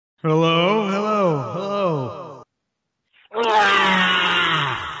Hello, hello, hello.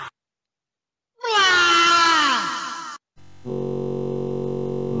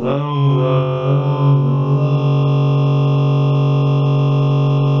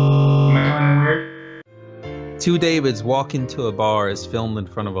 Two Davids Walk Into a Bar is filmed in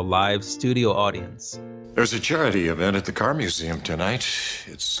front of a live studio audience. There's a charity event at the car museum tonight.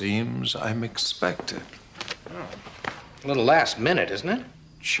 It seems I'm expected. A little last minute, isn't it?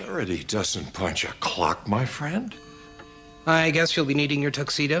 Charity doesn't punch a clock, my friend. I guess you'll be needing your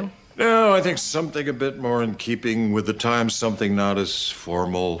tuxedo. No, I think something a bit more in keeping with the times, something not as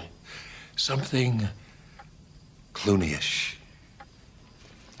formal, something Clooney-ish.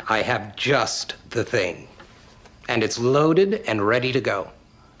 I have just the thing. And it's loaded and ready to go.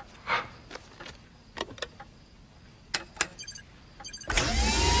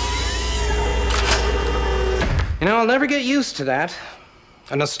 You know, I'll never get used to that.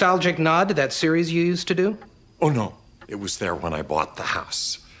 A nostalgic nod to that series you used to do? Oh, no. It was there when I bought the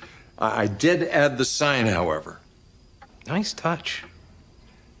house. I did add the sign, however. Nice touch.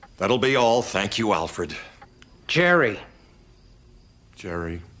 That'll be all. Thank you, Alfred. Jerry.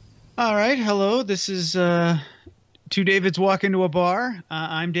 Jerry. All right, hello. This is Two Davids Walk Into a Bar.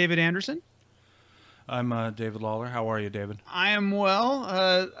 I'm David Anderson. I'm David Lawler. How are you, David? I am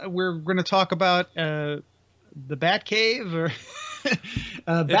well. We're going to talk about the Batcave, or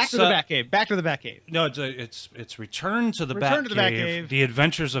Back to the Batcave. Back to the Batcave. No, it's Return to the Return to the Batcave. Batcave. The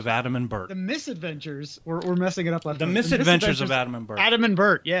Adventures of Adam and Burt. The Misadventures. We're messing it up. The Misadventures of Adam and Burt. Adam and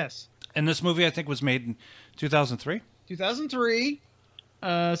Burt, yes. And this movie, I think, was made in 2003. 2003.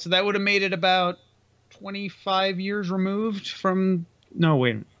 So that would have made it about 25 years removed from... No,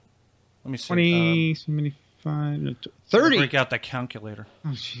 wait. Let me see. 20, 75, 30. Break out that calculator. Oh,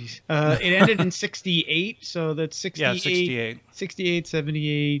 jeez. It ended in 68, so that's 68. Yeah, 68. 68,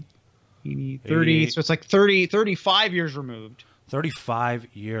 78, 80, 30. 88. So it's like 35 years removed. 35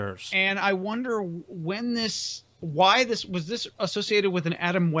 years. And I wonder why this was associated with an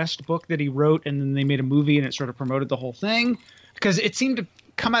Adam West book that he wrote, and then they made a movie and it sort of promoted the whole thing. Because it seemed to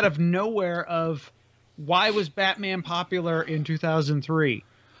come out of nowhere of why was Batman popular in 2003?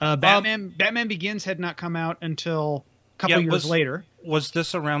 Batman Begins had not come out until a couple years later. Was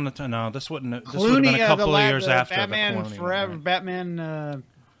this around the time? No, this would have been a couple of years after Batman the Clooney Forever. one, right? Batman and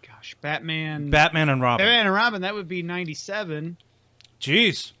Robin. Batman and Robin, that would be 97.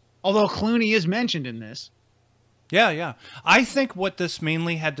 Jeez. Although Clooney is mentioned in this. Yeah. I think what this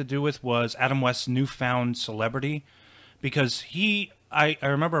mainly had to do with was Adam West's newfound celebrity, because I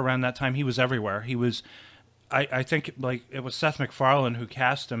remember around that time he was everywhere. He was, I think, like, it was Seth MacFarlane who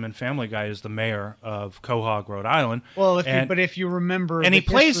cast him in Family Guy as the mayor of Quahog, Rhode Island. Well, if you remember, and he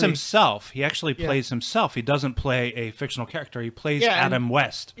plays himself. He actually plays himself. He doesn't play a fictional character. He plays Adam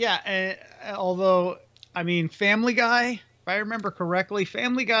West. Yeah, although, I mean, Family Guy, if I remember correctly,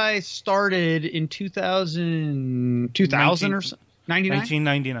 Family Guy started in 2000 or so,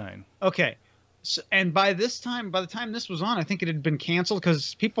 1999. Okay. So, and by the time this was on, I think it had been canceled,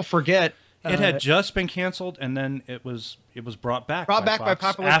 because people forget. It had just been canceled, and then it was brought back. By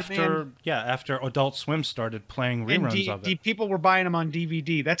popular demand. After Adult Swim started playing reruns of it. People were buying them on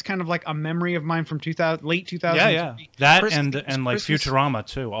DVD. That's kind of like a memory of mine from late 2000. Yeah. That and like Futurama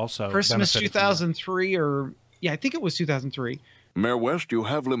too. Also, Christmas 2003, I think it was 2003. Mayor West, you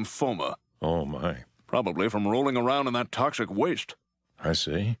have lymphoma. Oh, my. Probably from rolling around in that toxic waste. I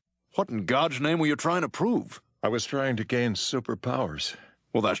see. What in God's name were you trying to prove? I was trying to gain superpowers.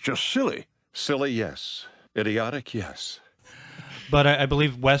 Well, that's just silly. Silly, yes. Idiotic, yes. But I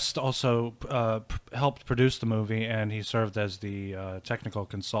believe West also helped produce the movie, and he served as the technical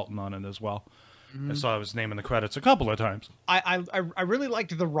consultant on it as well. I saw his name in the credits a couple of times. I really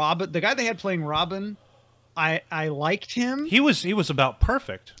liked the guy they had playing Robin. I liked him. He was about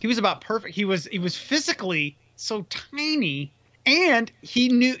perfect. He was about perfect. He was physically so tiny, and he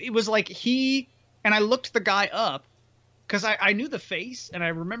knew it was like and I looked the guy up, because I knew the face, and I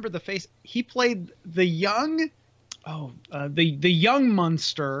remember the face. He played the young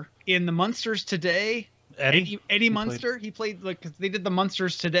Munster in the Munsters Today. Eddie Munster. He played, like, cause they did the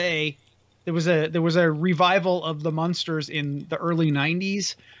Munsters Today. There was a revival of the Munsters in the early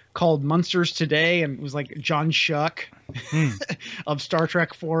 '90s called Munsters Today, and it was like John Schuck of Star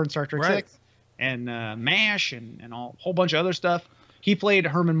Trek 4 and Star Trek 6 and MASH and a whole bunch of other stuff. He played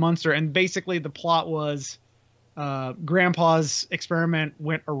Herman Munster, and basically the plot was Grandpa's experiment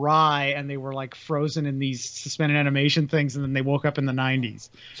went awry, and they were like frozen in these suspended animation things, and then they woke up in the 90s.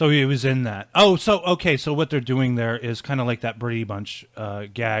 So he was in that. Oh, so okay, so what they're doing there is kind of like that Brady Bunch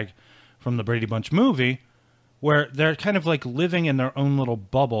gag from the Brady Bunch movie, where they're kind of like living in their own little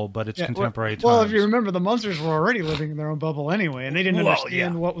bubble, but it's contemporary times. Well, if you remember, the monsters were already living in their own bubble anyway, and they didn't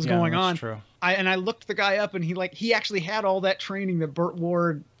understand what was going on. True. I looked the guy up, and he actually had all that training that Burt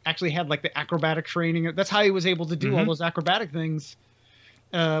Ward actually had, like the acrobatic training. That's how he was able to do all those acrobatic things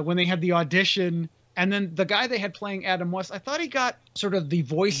when they had the audition. And then the guy they had playing Adam West, I thought he got sort of the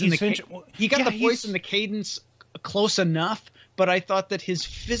voice the voice and the cadence close enough. But I thought that his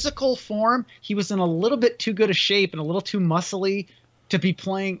physical form, he was in a little bit too good a shape and a little too muscly to be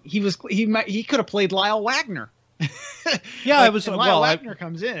playing. He could have played Lyle Wagner. Yeah, it was. Lyle Wagner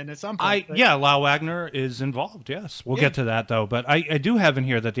comes in at some point. Lyle Wagner is involved. Yes, we'll get to that though. But I do have in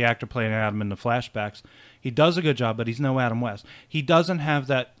here that the actor playing Adam in the flashbacks, he does a good job, but he's no Adam West. He doesn't have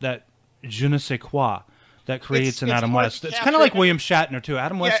that je ne sais quoi that creates an Adam West. It's kind of like William Shatner too.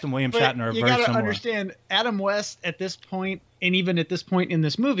 Adam West and William Shatner are very similar. You got to understand, Adam West at this point, and even at this point in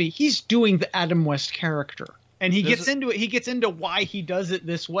this movie, he's doing the Adam West character, and he gets into it. He gets into why he does it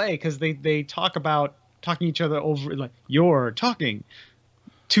this way, because they talk about talking each other over, like, you're talking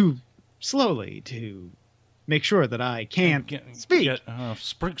too slowly to make sure that I can't speak.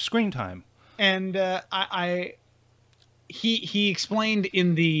 Screen time. And he explained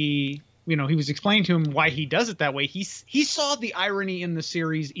in the, he was explaining to him why he does it that way. He saw the irony in the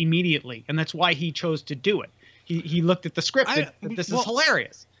series immediately, and that's why he chose to do it. He looked at the script that this is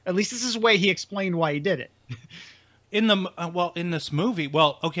hilarious. At least this is the way he explained why he did it. In this movie,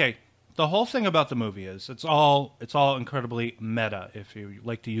 okay. The whole thing about the movie is it's all incredibly meta, if you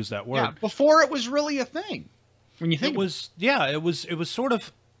like to use that word. Yeah, before it was really a thing. When you think it was sort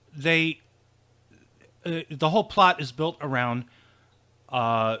of the whole plot is built around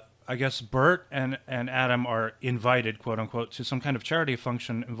I guess Burt and Adam are invited, quote unquote, to some kind of charity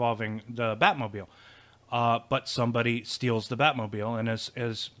function involving the Batmobile. But somebody steals the Batmobile and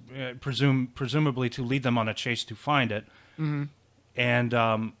is presumably to lead them on a chase to find it. Mm-hmm. And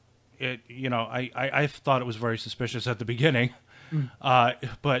I thought it was very suspicious at the beginning,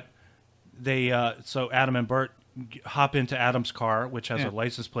 but so Adam and Burt hop into Adam's car, which has a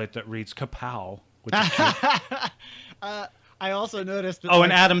license plate that reads Kapow, which is cute. I also noticed that,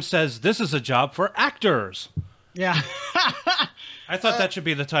 and Adam says, "This is a job for actors." Yeah. I thought that should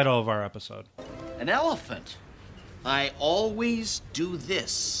be the title of our episode. An elephant. I always do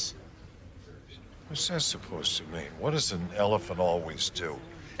this. What's that supposed to mean? What does an elephant always do?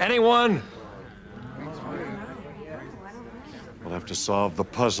 Anyone? We'll have to solve the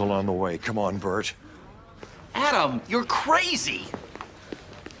puzzle on the way. Come on, Burt. Adam, you're crazy.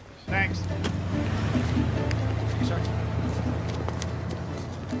 Thanks. Sorry.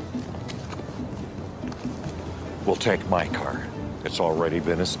 We'll take my car. It's already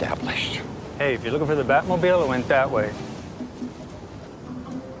been established. Hey, if you're looking for the Batmobile, it went that way.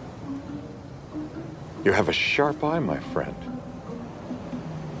 You have a sharp eye, my friend.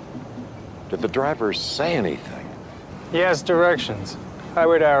 Did the driver say anything? He has directions.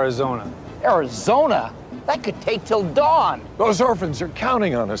 Highway to Arizona. Arizona? That could take till dawn. Those orphans are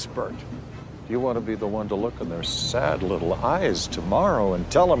counting on us, Burt. Do you want to be the one to look in their sad little eyes tomorrow and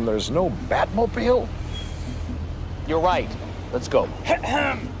tell them there's no Batmobile? You're right. Let's go. Tip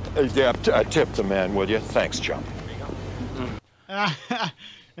the man, will you? Thanks, chump.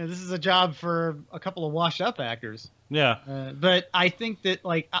 And this is a job for a couple of washed-up actors. Yeah. But I think that,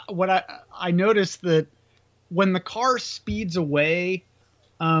 like, what I noticed that when the car speeds away,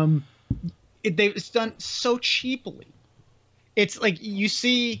 it's done so cheaply. It's like you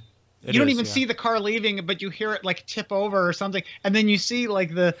don't even see the car leaving, but you hear it like tip over or something, and then you see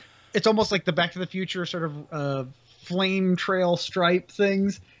like it's almost like the Back to the Future sort of flame trail stripe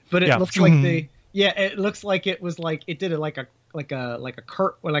things, but it looks like it looks like it was like it did it like a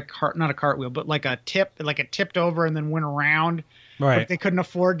not a cartwheel, but like it tipped over and then went around. Right. But they couldn't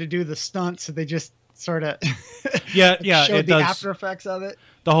afford to do the stunts, so they just sort of showed the after effects of it.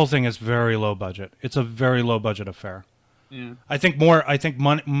 The whole thing is very low budget. It's a very low budget affair. Yeah. I think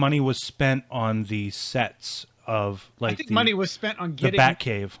money was spent on the sets of money was spent on getting the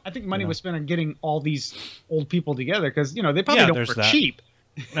Batcave. I think money was spent on getting all these old people together because they probably don't work cheap.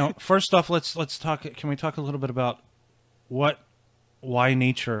 Now, first off, let's talk. Can we talk a little bit about why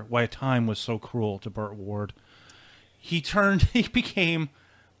time was so cruel to Burt Ward? He became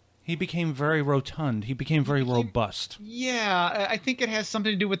very rotund. He became very robust. Yeah, I think it has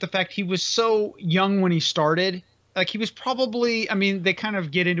something to do with the fact he was so young when he started. Like he was probably, they kind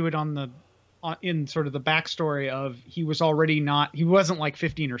of get into it in sort of the backstory of he wasn't like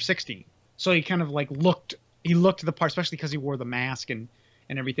 15 or 16. So he kind of like looked the part, especially because he wore the mask and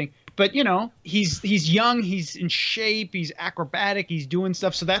and everything. But you know, he's young, he's in shape, he's acrobatic, he's doing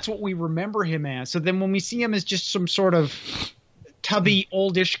stuff. So that's what we remember him as. So then when we see him as just some sort of tubby,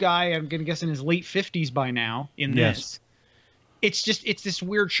 oldish guy, I'm gonna guess in his late 50s by now in this, it's this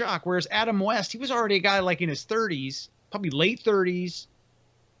weird shock. Whereas Adam West, he was already a guy like in his 30s, probably late 30s.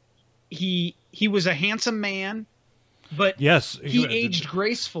 He was a handsome man, but he aged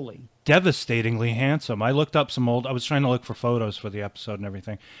gracefully. Devastatingly handsome. I looked up I was trying to look for photos for the episode and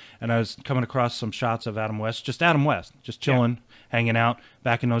everything, and I was coming across some shots of Adam West, just chilling, hanging out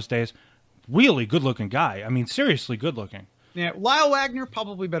back in those days. Really good looking guy. I mean, seriously good looking. Yeah, Lyle Wagner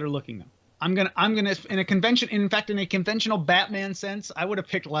probably better looking though. I'm gonna in a conventional Batman sense, I would have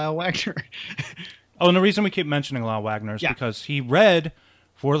picked Lyle Wagner. Oh, and the reason we keep mentioning Lyle Wagner is because he read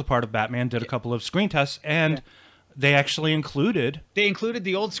for the part of Batman, did a couple of screen tests, and they actually included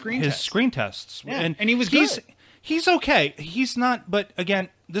the old screen tests. Yeah, and he was good. He's okay. He's not, but again,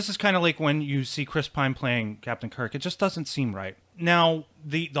 this is kind of like when you see Chris Pine playing Captain Kirk. It just doesn't seem right. Now,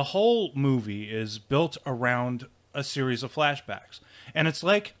 the whole movie is built around a series of flashbacks, and it's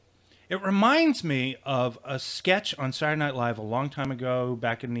like, it reminds me of a sketch on Saturday Night Live a long time ago,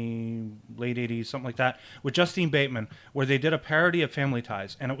 back in the late 80s, something like that, with Justine Bateman, where they did a parody of Family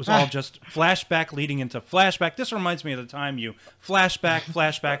Ties, and it was all just flashback leading into flashback. This reminds me of the time you flashback.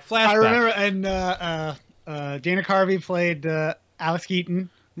 I remember, and Dana Carvey played Alex Keaton.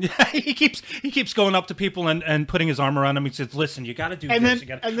 Yeah, he keeps going up to people and putting his arm around them. He says, "Listen, you got to do this. You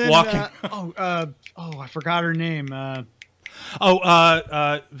got to walk in." I forgot her name.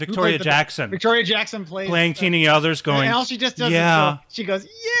 Victoria Jackson. Victoria Jackson playing Teeny Others, going. And all she just does is she goes,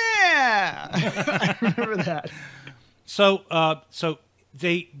 "Yeah." I remember that. So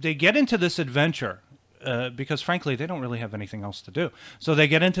they get into this adventure. Because frankly, they don't really have anything else to do. So they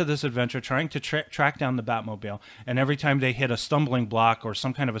get into this adventure trying to track down the Batmobile, and every time they hit a stumbling block or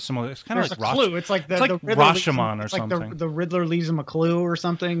some kind of a similar, it's kind of like a clue. It's like the Rashomon or something. Like the Riddler leaves him a clue or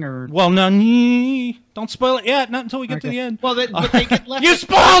something. Or don't spoil it yet. Not until we get to the end. Well, but they get left. You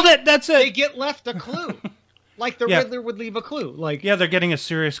spoiled it. That's it. They get left a clue. Like the Riddler would leave a clue. Like they're getting a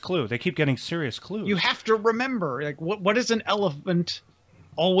serious clue. They keep getting serious clues. You have to remember, like what does an elephant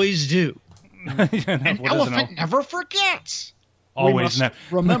always do? An elephant never forgets. Always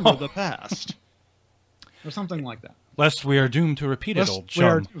remember the past, or something like that. Lest we are doomed to repeat it, old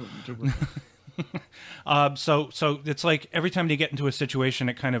chum. So it's like every time they get into a situation,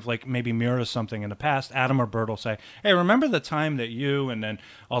 it kind of like maybe mirrors something in the past. Adam or Burt will say, "Hey, remember the time that you," and then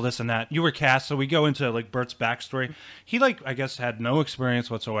all this and that. You were cast, so we go into like Burt's backstory. He I guess had no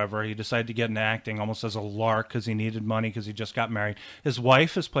experience whatsoever. He decided to get into acting almost as a lark because he needed money because he just got married. His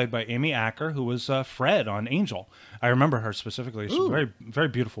wife is played by Amy Acker, who was Fred on Angel. I remember her specifically. She's a very, very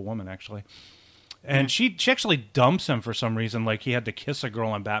beautiful woman, actually. And she actually dumps him for some reason. Like he had to kiss a girl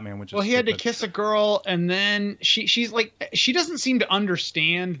on Batman, which is he had to kiss a girl, and then she's like, she doesn't seem to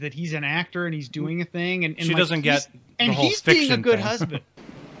understand that he's an actor and he's doing a thing, and she doesn't get the whole he's fiction being a good thing. husband.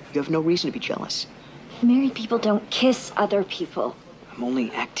 You have no reason to be jealous. Married people don't kiss other people. I'm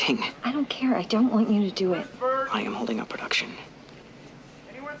only acting. I don't care. I don't want you to do it. I am holding up production.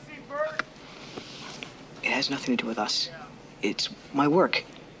 Anyone see Burt? It has nothing to do with us. It's my work.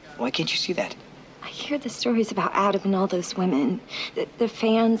 Why can't you see that? I hear the stories about Adam and all those women. The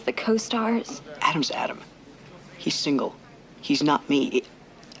fans, the co-stars. Adam's Adam. He's single. He's not me.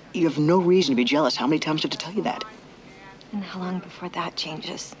 You have no reason to be jealous. How many times do I have to tell you that? And how long before that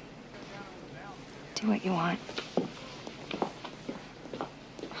changes? Do what you want.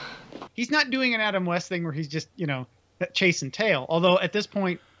 He's not doing an Adam West thing where he's just, chasing tail. Although at this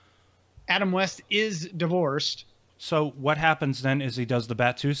point, Adam West is divorced. So what happens then is he does the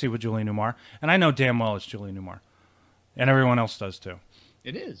Bat-2 with Julie Newmar, and I know damn well it's Julie Newmar, and everyone else does too.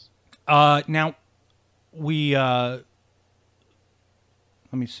 It is. Now, we let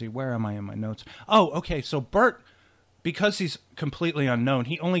me see, where am I in my notes? Oh, okay. So Burt, because he's completely unknown,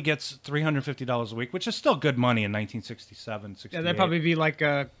 he only gets $350 a week, which is still good money in 1967, 68. Yeah, that'd probably be like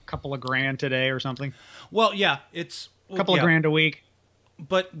a couple of grand today or something. Well, yeah, it's a couple of grand a week.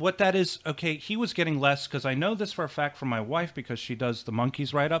 But what that is, okay, he was getting less, because I know this for a fact from my wife, because she does the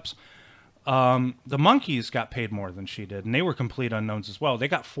Monkees write-ups. The Monkees got paid more than she did, and they were complete unknowns as well. They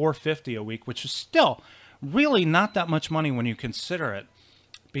got $450 a week, which is still really not that much money when you consider it,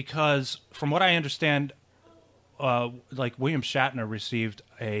 because from what I understand, like William Shatner received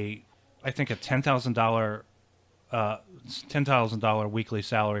I think a $10,000 weekly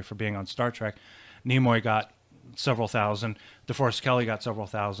salary for being on Star Trek. Nimoy got several thousand. DeForest Kelley got several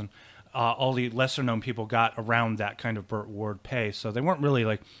thousand. All the lesser known people got around that kind of Burt Ward pay. So they weren't really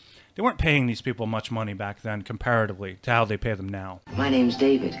like they weren't paying these people much money back then comparatively to how they pay them now. My name's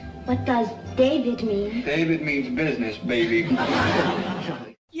David. What does David mean? David means business, baby.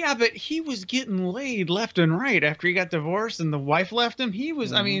 Yeah, but he was getting laid left and right after he got divorced and the wife left him. He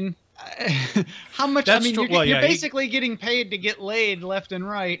was, I mean, how much? That's I mean, true. you're, Well, you're yeah, basically getting paid to get laid left and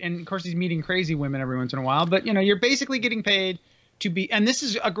right. And of course, he's meeting crazy women every once in a while. But, you know, you're basically getting paid to be, and this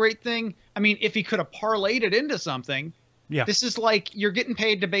is a great thing. I mean, if he could have parlayed it into something, this is like you're getting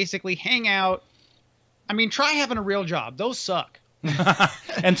paid to basically hang out. I mean, try having a real job. Those suck.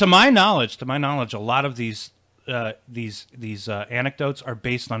 And to my knowledge, a lot of these anecdotes are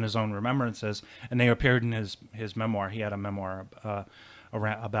based on his own remembrances, and they appeared in his memoir. He had a memoir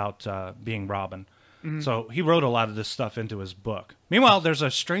about being Robin. Mhm. So he wrote a lot of this stuff into his book. Meanwhile, there's a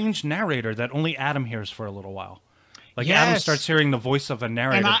strange narrator that only Adam hears for a little while. Like Adam starts hearing the voice of a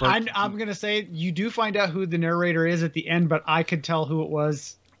narrator. And I'm going to say you do find out who the narrator is at the end, but I could tell who it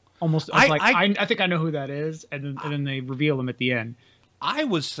was almost. I think I know who that is, and then they reveal him at the end. I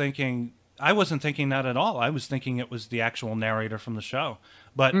wasn't thinking that at all. I was thinking it was the actual narrator from the show.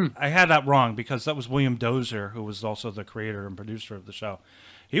 But I had that wrong because that was William Dozier, who was also the creator and producer of the show.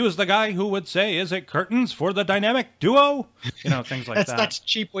 He was the guy who would say, "Is it curtains for the dynamic duo?" You know, things like that. That's a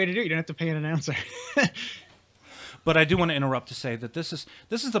cheap way to do it. You don't have to pay an announcer. But I do want to interrupt to say that this is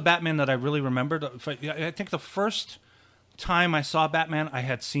the Batman that I really remembered. I think the first time I saw Batman, I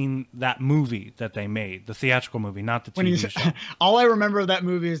had seen that movie that they made, the theatrical movie, not the TV show. All I remember of that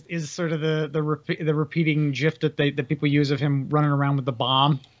movie is sort of the repeating gif that people use of him running around with the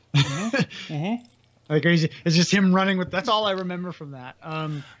bomb. Mm-hmm. Like it's just him running with. That's all I remember from that.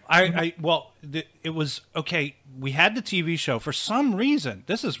 It was okay. We had the TV show for some reason.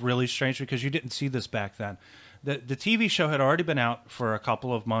 This is really strange because you didn't see this back then. The TV show had already been out for a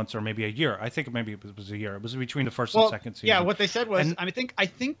couple of months or maybe a year. I think maybe it was a year. It was between the first and second season. Yeah, what they said was, I think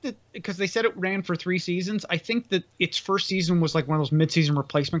that because they said it ran for 3 seasons, I think that its first season was like one of those mid-season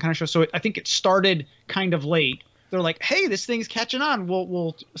replacement kind of shows. So I think it started kind of late. They're like, hey, this thing's catching on.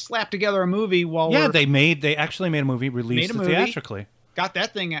 We'll slap together a movie while they actually made a movie, released it theatrically. Got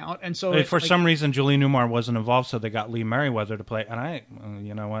that thing out, and so for some reason Julie Newmar wasn't involved, so they got Lee Merriweather to play. And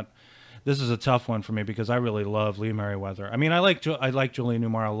you know what? This is a tough one for me because I really love Lee Merriweather. I mean, I like Julie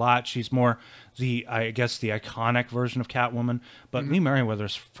Newmar a lot. She's more the iconic version of Catwoman, but Lee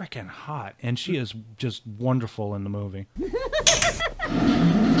Merriweather's freaking hot, and she is just wonderful in the movie.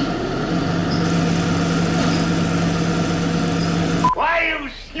 Why, you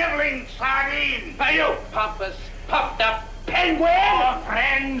sniveling sardine? Are you pompous, puffed up penguin? Our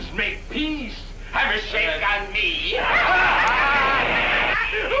friends make peace. Have a shake on me.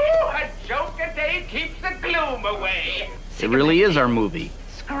 A joke a day keeps the gloom away. It really is our movie.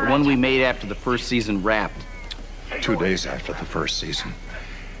 The one we made after the first season wrapped. 2 days after the first season.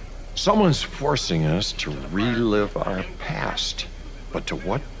 Someone's forcing us to relive our past. But to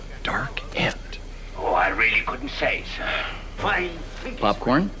what dark end? Oh, I really couldn't say, sir. Fine.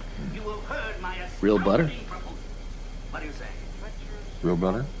 Popcorn? Real butter? What do you say? Real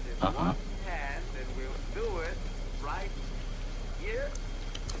butter? Uh-huh.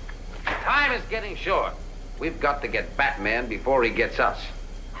 Time is getting short. We've got to get Batman before he gets us.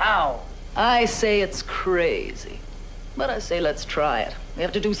 How? I say it's crazy. But I say let's try it. We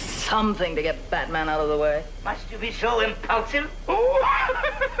have to do something to get Batman out of the way. Must you be so impulsive?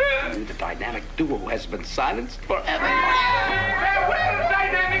 The dynamic duo has been silenced forever. Farewell,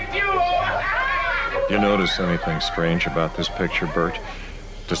 dynamic duo! You notice anything strange about this picture, Burt?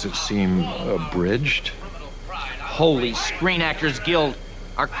 Does it seem abridged? Holy Screen Actors Guild.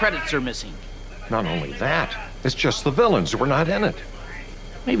 Our credits are missing. Not only that, it's just the villains. We're not in it.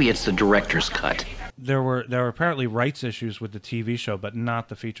 Maybe it's the director's cut. There were apparently rights issues with the TV show, but not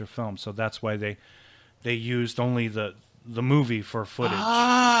the feature film. So that's why they used only the movie for footage.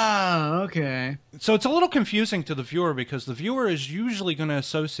 Ah, okay. So it's a little confusing to the viewer because the viewer is usually going to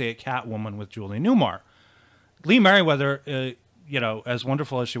associate Catwoman with Julie Newmar. Lee Merriweather, as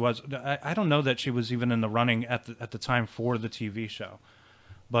wonderful as she was, I don't know that she was even in the running at the time for the TV show.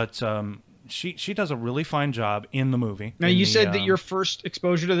 But she does a really fine job in the movie. Now, you said that your first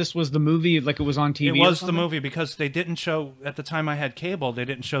exposure to this was the movie, like it was on TV. It was the movie because they didn't show, at the time I had cable, they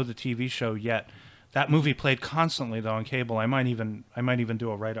didn't show the TV show yet. That movie played constantly, though, on cable. I might even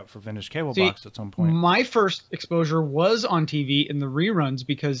do a write-up for Vintage Cable Box at some point. My first exposure was on TV in the reruns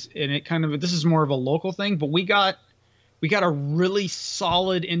because, and it kind of, this is more of a local thing, but we got a really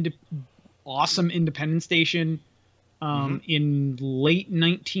solid, awesome independent station in late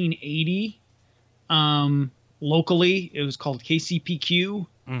 1980. Locally, it was called KCPQ.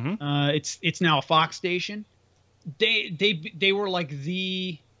 It's now a Fox station. They were like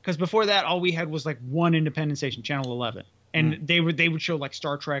the because before that, all we had was like one independent station, Channel 11. And they would show like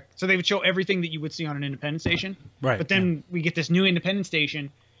Star Trek. So they would show everything that you would see on an independent station. Right. But then we get this new independent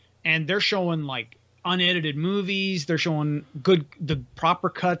station, and they're showing like unedited movies. They're showing the proper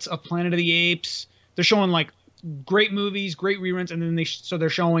cuts of Planet of the Apes. They're showing like great movies, great reruns, and then they're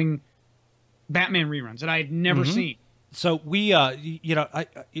showing Batman reruns that I had never seen. So we,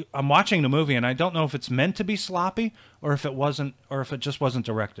 I'm watching the movie, and I don't know if it's meant to be sloppy or if it wasn't, or if it just wasn't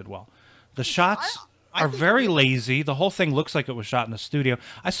directed well. The shots are very lazy. The whole thing looks like it was shot in the studio.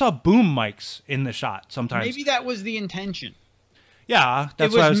 I saw boom mics in the shot sometimes. Maybe that was the intention. Yeah,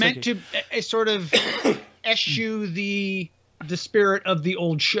 that's it what I was was meant thinking. to sort of eschew the spirit of the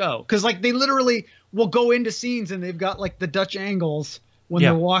old show, because like they literally will go into scenes and they've got like the Dutch angles when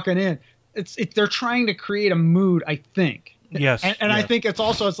they're walking in. They're trying to create a mood, I think. Yes, and I think it's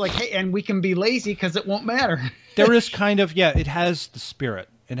like, hey, and we can be lazy because it won't matter. There is kind of it has the spirit.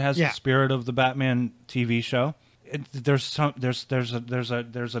 It has the spirit of the Batman TV show. There's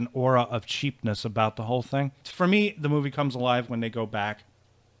an aura of cheapness about the whole thing. For me, the movie comes alive when they go back.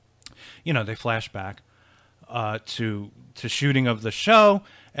 They flash back to shooting of the show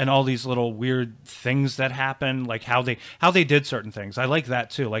and all these little weird things that happen, like how they did certain things. I like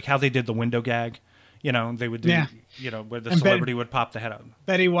that too, like how they did the window gag. They would do, where the celebrity would pop the head out.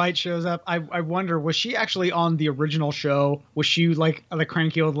 Betty White shows up. I wonder, was she actually on the original show? Was she like the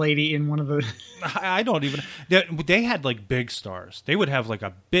cranky old lady in one of the... I don't even... They had like big stars. They would have like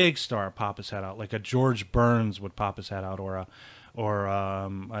a big star pop his head out, like a George Burns would pop his head out, or I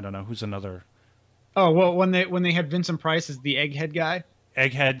don't know, who's another... Oh, well, when they had Vincent Price as the egghead guy.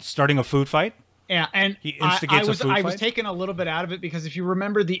 Egghead starting a food fight? Yeah, and he instigates a food fight? I was taken a little bit out of it because if you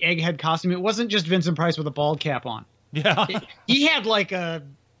remember the egghead costume, it wasn't just Vincent Price with a bald cap on. Yeah, he had like a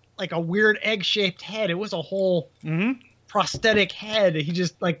weird egg-shaped head. It was a whole prosthetic head. He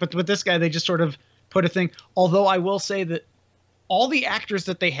just but with this guy, they just sort of put a thing. Although I will say that all the actors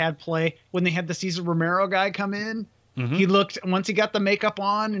that they had play when they had the Cesar Romero guy come in, he looked, once he got the makeup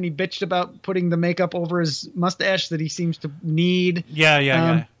on and he bitched about putting the makeup over his mustache that he seems to need.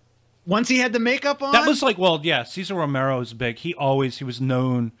 Yeah. Once he had the makeup on, that was like, Cesar Romero is big. He was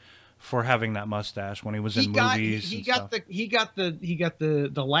known for having that mustache when he was in movies. He got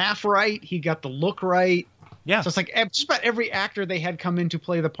the laugh right. He got the look right. Yeah. So it's like just about every actor they had come in to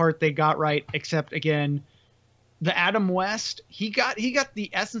play the part they got right, except again, the Adam West. He got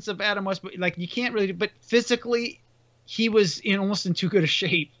the essence of Adam West, but like you can't really. But physically, he was almost in too good a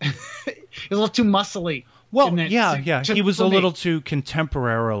shape. He was a little too muscly. Well, yeah. He was a little too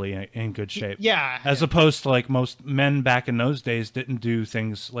contemporarily in good shape. Yeah. As opposed to like most men back in those days didn't do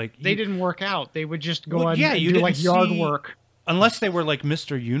things like... They didn't work out. They would just go and you do like yard work. Unless they were like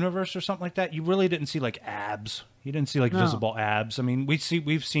Mr. Universe or something like that, you really didn't see like abs. You didn't see like visible abs. I mean, we've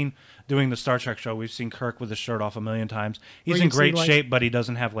seen doing the Star Trek show, we've seen Kirk with his shirt off a million times. He's in great shape, but he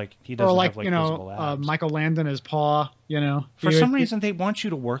doesn't have visible abs. Michael Landon as Paw, For some reason, they want you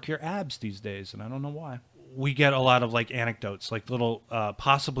to work your abs these days, and I don't know why. We get a lot of like anecdotes, like little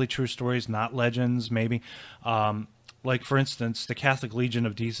possibly true stories, not legends, maybe. Like for instance, the Catholic Legion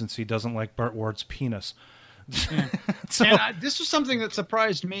of Decency doesn't like Burt Ward's penis. Yeah. This was something that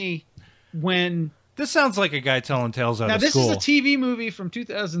surprised me when... This sounds like a guy telling tales out of school. Now, this is a TV movie from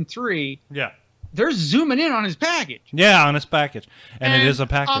 2003. Yeah. They're zooming in on his package. Yeah, on his package. And it is a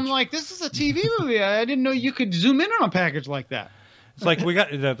package. I'm like, this is a TV movie. I didn't know you could zoom in on a package like that. It's like, we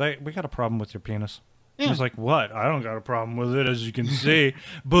got a problem with your penis. Yeah. He's like, what? I don't got a problem with it, as you can see.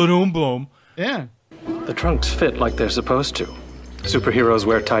 Boom, boom. Yeah. The trunks fit like they're supposed to. Superheroes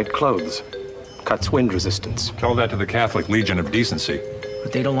wear tight clothes. Cuts wind resistance. Tell that to the Catholic Legion of Decency.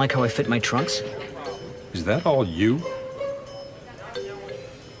 But they don't like how I fit my trunks? Is that all you?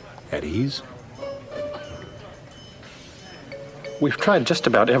 At ease? We've tried just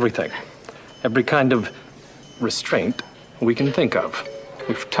about everything. Every kind of restraint we can think of.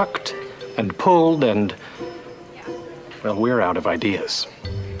 We've tucked and pulled and... well, we're out of ideas.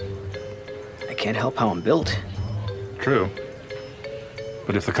 I can't help how I'm built. True.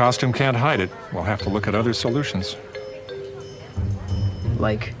 But if the costume can't hide it, we'll have to look at other solutions.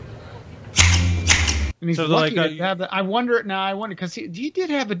 Like? And he's lucky to have that. I wonder because he did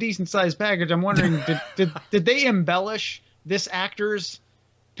have a decent sized package. I'm wondering, did they embellish this actor's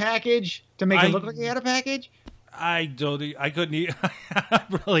package to make it look like he had a package? I couldn't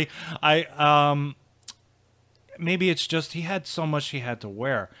really. Maybe it's just he had so much he had to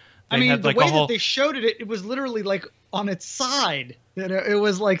wear. The way that they showed it was literally like on its side. It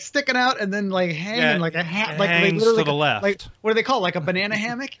was like sticking out and then like hanging like a hat, like hangs literally to the left. Like what do they call it? Like a banana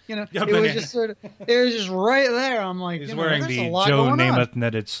hammock? Yeah, it was just sort of, it was just right there. I'm like, he's wearing the Joe Namath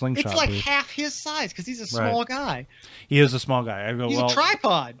netted slingshot. It's like booth. half his size because he's a small guy. He is a small guy. I go, he's a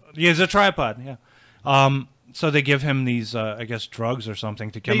tripod. He is a tripod. Yeah. So they give him these, I guess, drugs or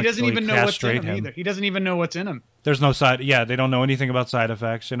something to chemically castrate him. He doesn't even know what's in him either. He doesn't even know what's in him. There's no side. Yeah, they don't know anything about side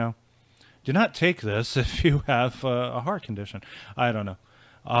effects. Do not take this if you have a heart condition. I don't know.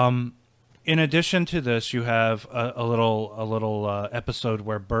 In addition to this, you have a little episode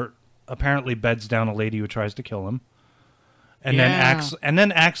where Burt apparently beds down a lady who tries to kill him, and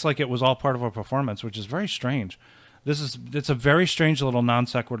then acts like it was all part of a performance, which is very strange. It's a very strange little non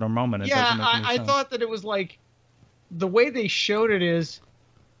sequitur moment. It doesn't make any sense. I thought that it was like the way they showed it is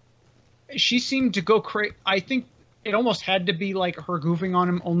she seemed to go crazy. I think it almost had to be like her goofing on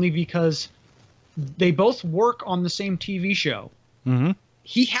him only because they both work on the same TV show. Mm-hmm.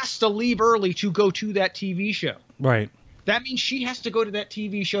 He has to leave early to go to that TV show. Right. That means she has to go to that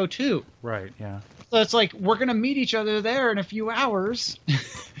TV show too. Right, yeah. So it's like, we're going to meet each other there in a few hours.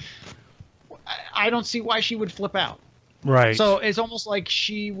 I don't see why she would flip out. Right. So it's almost like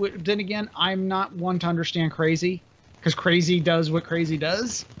she would. Then again, I'm not one to understand crazy because crazy does what crazy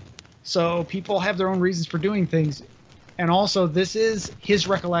does. So people have their own reasons for doing things. And also, this is his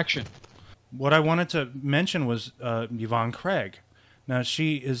recollection. What I wanted to mention was Yvonne Craig. Now,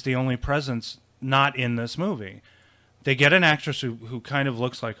 she is the only presence not in this movie. They get an actress who kind of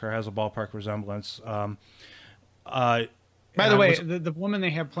looks like her, has a ballpark resemblance. By the way, the woman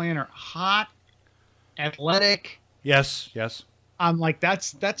they have playing her, hot, athletic. Yes, yes. I'm like,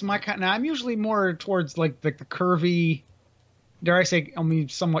 that's my kind. Now, I'm usually more towards like the curvy, dare I say,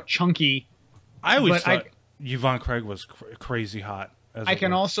 somewhat chunky. I always thought Yvonne Craig was crazy hot. I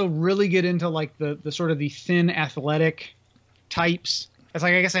can also really get into like the sort of the thin athletic types. It's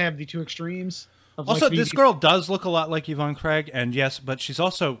like, I guess I have the two extremes. Also, this girl does look a lot like Yvonne Craig, and yes, but she's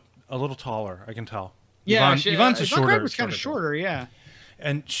also a little taller. I can tell. Yeah, Yvonne's a shorter. Craig was kind of shorter, yeah.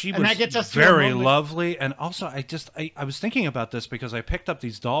 And she was very lovely. And also, I was thinking about this because I picked up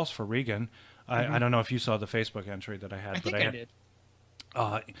these dolls for Regan. I don't know if you saw the Facebook entry that I had. I think I did.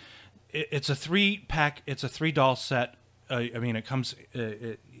 It's a 3-pack. It's a 3-doll set. I mean, it comes.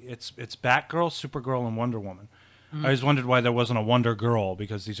 It's Batgirl, Supergirl, and Wonder Woman. I always wondered why there wasn't a Wonder Girl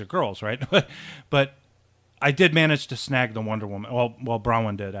because these are girls, right? But I did manage to snag the Wonder Woman. Well,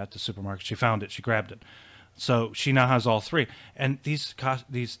 Bronwyn did at the supermarket. She found it. She grabbed it. So she now has all 3. And these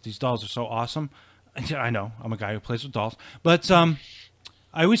dolls are so awesome. I know. I'm a guy who plays with dolls. But I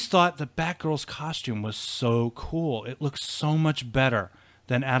always thought the Batgirl's costume was so cool. It looks so much better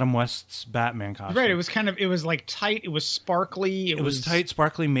than Adam West's Batman costume. Right. It was like tight. It was sparkly. It was tight,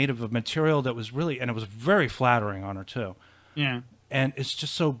 sparkly, made of a material that was really, and it was very flattering on her too. Yeah. And it's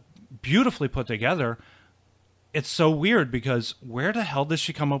just so beautifully put together. It's so weird because where the hell does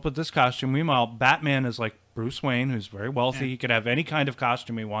she come up with this costume? Meanwhile, Batman is like Bruce Wayne, who's very wealthy. He could have any kind of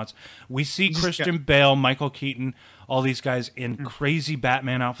costume he wants. We see Christian Bale, Michael Keaton, all these guys in crazy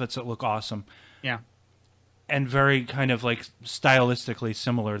Batman outfits that look awesome. Yeah. And very kind of like stylistically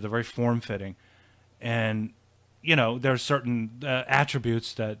similar. They're very form-fitting. And, there are certain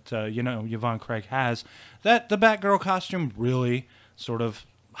attributes that, Yvonne Craig has that the Batgirl costume really sort of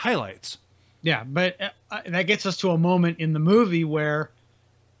highlights. Yeah, but that gets us to a moment in the movie where,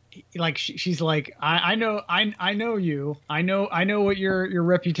 like, she's like, I know you, I know what your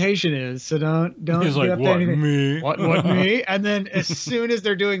reputation is, so don't. He's like, what, me? What me? And then as soon as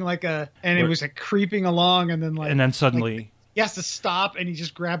they're doing it was like creeping along, and then suddenly he has to stop, and he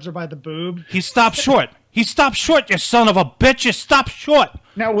just grabs her by the boob. He stopped short. He stopped short. You son of a bitch! You stopped short.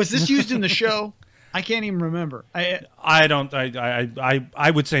 Now, was this used in the show? I can't even remember. I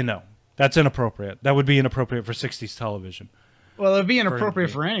would say no. That's inappropriate. That would be inappropriate for 60s television. Well, it'd be inappropriate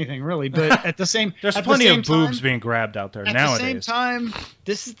for anything, really. But at the same, there's plenty of boobs being grabbed out there nowadays. At the same time,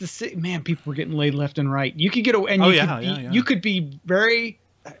 this is man. People were getting laid left and right. You could get and you could be very,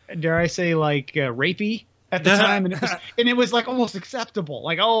 dare I say, like rapey at the time, and it was like almost acceptable.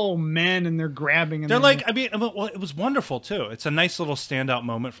 Like, oh, men, and they're grabbing. And they're like, it was wonderful too. It's a nice little standout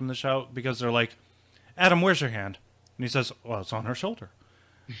moment from the show because they're like, Adam, where's your hand? And he says, well, it's on her shoulder.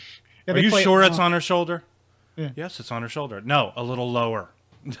 Are you sure it's on her shoulder? Yeah. Yes, it's on her shoulder. No, a little lower.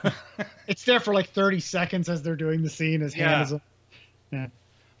 It's there for like 30 seconds as they're doing the scene. His hand is up. Yeah.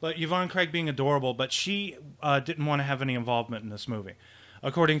 But Yvonne Craig being adorable, but she didn't want to have any involvement in this movie.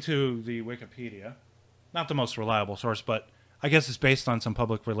 According to the Wikipedia, not the most reliable source, but I guess it's based on some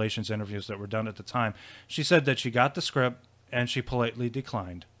public relations interviews that were done at the time. She said that she got the script and she politely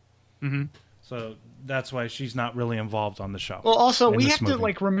declined. Mm-hmm. So that's why she's not really involved on the show. Well, also we have to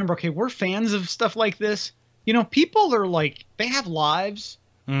like remember, okay, we're fans of stuff like this. You know, people are like, they have lives,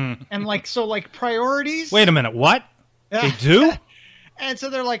 and like, so like priorities. Wait a minute, what? They do? And so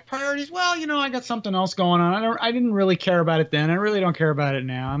they're like, priorities. Well, you know, I got something else going on. I didn't really care about it then. I really don't care about it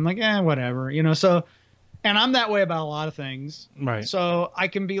now. I'm like, whatever. You know, so, and I'm that way about a lot of things. Right. So I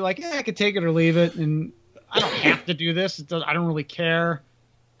can be like, I could take it or leave it, and I don't have to do this. I don't really care.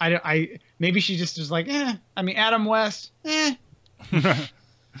 I maybe she just is like, I mean, Adam West,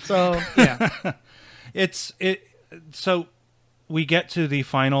 So yeah, So we get to the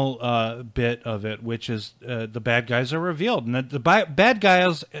final bit of it, which is the bad guys are revealed, and the bad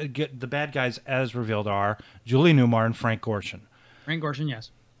guys as revealed are Julie Newmar and Frank Gorshin. Frank Gorshin, yes.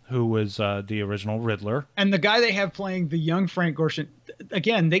 Who was the original Riddler. And the guy they have playing the young Frank Gorshin,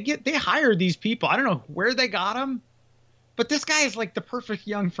 again, they hire these people. I don't know where they got him, but this guy is like the perfect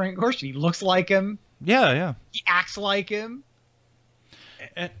young Frank Gorshin. He looks like him. Yeah. He acts like him.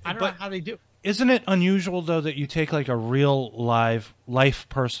 I don't know how they do. Isn't it unusual, though, that you take like a real life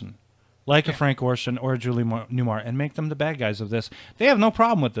person, like a Frank Gorshin or a Julie Newmar, and make them the bad guys of this? They have no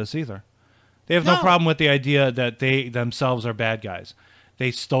problem with this either. They have no problem with the idea that they themselves are bad guys. They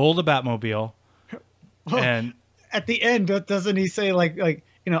stole the Batmobile, and at the end, doesn't he say like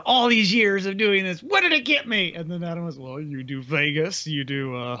you know, all these years of doing this, what did it get me? And then Adam was, well, you do Vegas, you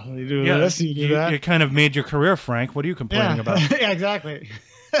do this, you do that. You kind of made your career, Frank. What are you complaining about? Yeah, exactly.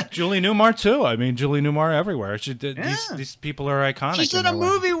 Julie Newmar too. I mean, Julie Newmar everywhere. These people are iconic. She's in a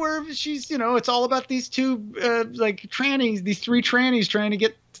movie where she's, you know, it's all about these two like trannies, these three trannies trying to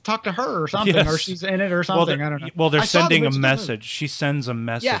get to talk to her or something, or she's in it or something. Well, I don't know. Well, they're sending a message. She sends a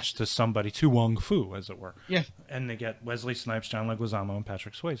message to somebody, to Wong Fu, as it were. Yeah. And they get Wesley Snipes, John Leguizamo, and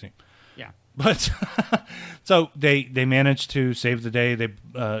Patrick Swayze. Yeah. But so they manage to save the day. They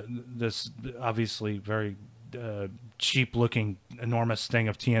this obviously very cheap looking enormous thing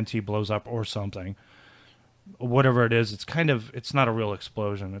of TNT blows up or something. Whatever it is, it's not a real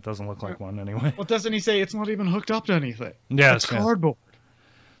explosion. It doesn't look like one anyway. Well, doesn't he say it's not even hooked up to anything? Yes, it's cardboard.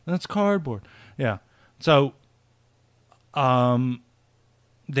 That's cardboard. Yeah. So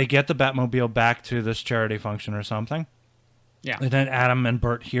they get the Batmobile back to this charity function or something. Yeah. And then Adam and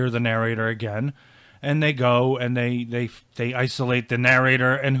Burt hear the narrator again, and they go and they isolate the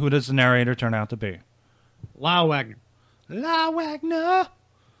narrator. And who does the narrator turn out to be? Lyle Wagner. Lyle Wagner.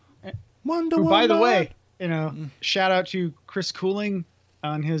 Wonder Who, Woman. by the way, you know, shout out to Chris Cooling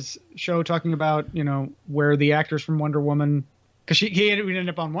on his show talking about, you know, where the actors from Wonder Woman, because he ended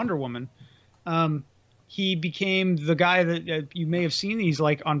up on Wonder Woman. He became the guy that you may have seen these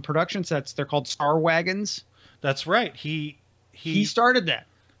like on production sets. They're called Star Wagons. That's right. He started that.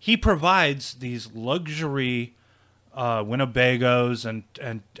 He provides these luxury Winnebagos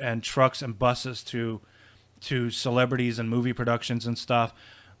and trucks and buses to celebrities and movie productions and stuff.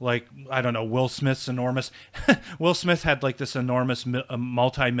 Like, I don't know, Will Smith's enormous... Will Smith had like this enormous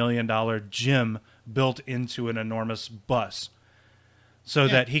multi-million-dollar gym built into an enormous bus so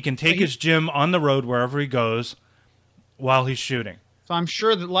that he can take his gym on the road wherever he goes while he's shooting. So I'm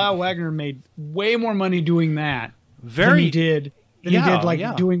sure that Lyle Wagner made way more money doing that than he did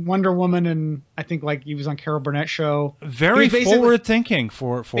doing Wonder Woman, and I think like he was on Carol Burnett's show. Very forward thinking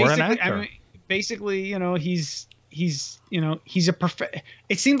for an actor. I mean, basically, you know, he's you know, he's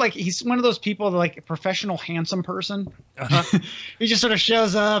it seemed like he's one of those people that, like, a professional handsome person. He just sort of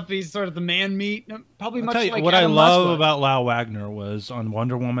shows up. He's sort of the man meat. Probably much like what Adam I love Westwood. about Lyle Wagner was on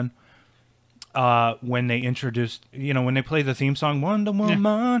Wonder Woman. When they introduced, you know, when they play the theme song Wonder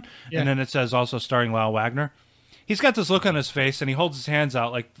Woman, and then it says also starring Lyle Wagner. He's got this look on his face, and he holds his hands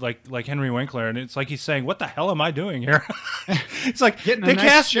out like Henry Winkler, and it's like he's saying, "What the hell am I doing here?" It's like getting they a nice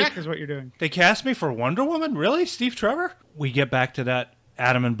cast check me, is what you're doing. They cast me for Wonder Woman, really, Steve Trevor? We get back to that.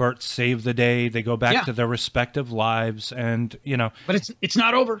 Adam and Burt save the day. They go back to their respective lives, and you know. But it's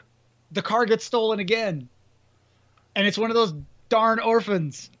not over. The car gets stolen again, and it's one of those darn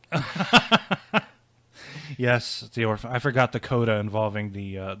orphans. Yes, the orphan. I forgot the coda involving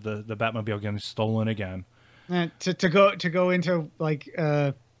the Batmobile getting stolen again. To go into like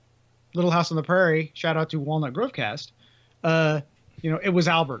Little House on the Prairie. Shout out to Walnut Grove cast. You know, it was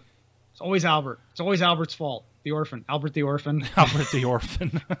Albert. It's always Albert. It's always Albert's fault. The orphan. Albert the orphan. Albert the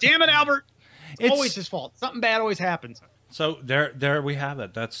orphan. Damn it, Albert! It's always his fault. Something bad always happens. So there we have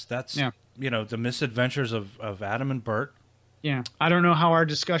it. That's you know, the misadventures of Adam and Burt. Yeah, I don't know how our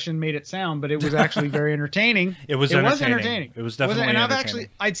discussion made it sound, but it was actually very entertaining. It was entertaining. It was definitely and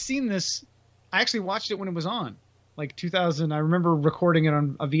I'd seen this. I actually watched it when it was on, like 2000. I remember recording it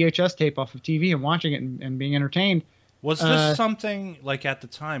on a VHS tape off of TV and watching it and being entertained. Was this something, like at the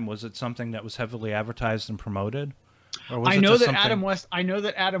time, was it something that was heavily advertised and promoted? Or was I know that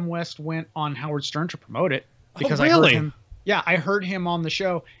Adam West went on Howard Stern to promote it because I heard him. Yeah, I heard him on the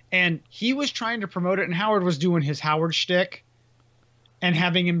show, and he was trying to promote it, and Howard was doing his Howard shtick and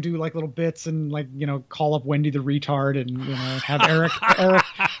having him do like little bits and like, you know, call up Wendy the retard and, you know, have Eric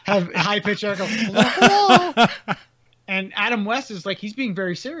have high pitch Eric go, hello. And Adam West is like, he's being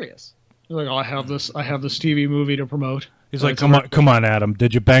very serious. He's like, oh, I have this TV movie to promote. He's like, come on, Adam.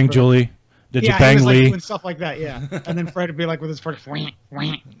 Did you bang Julie? Did you bang Lee? Like, doing stuff like that, yeah. And then Fred would be like with his friend,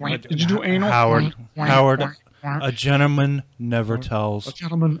 did you do anal? Howard, a gentleman never tells. A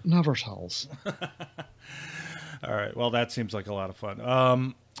gentleman never tells. All right. Well, that seems like a lot of fun.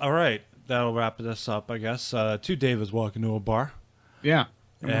 All right. That'll wrap this up, I guess. Two Davids walking to a bar. Yeah.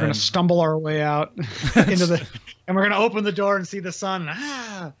 And we're going to stumble our way out and we're going to open the door and see the sun.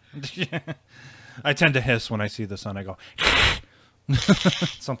 Ah. I tend to hiss when I see the sun. I go,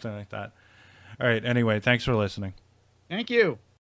 something like that. All right. Anyway, thanks for listening. Thank you.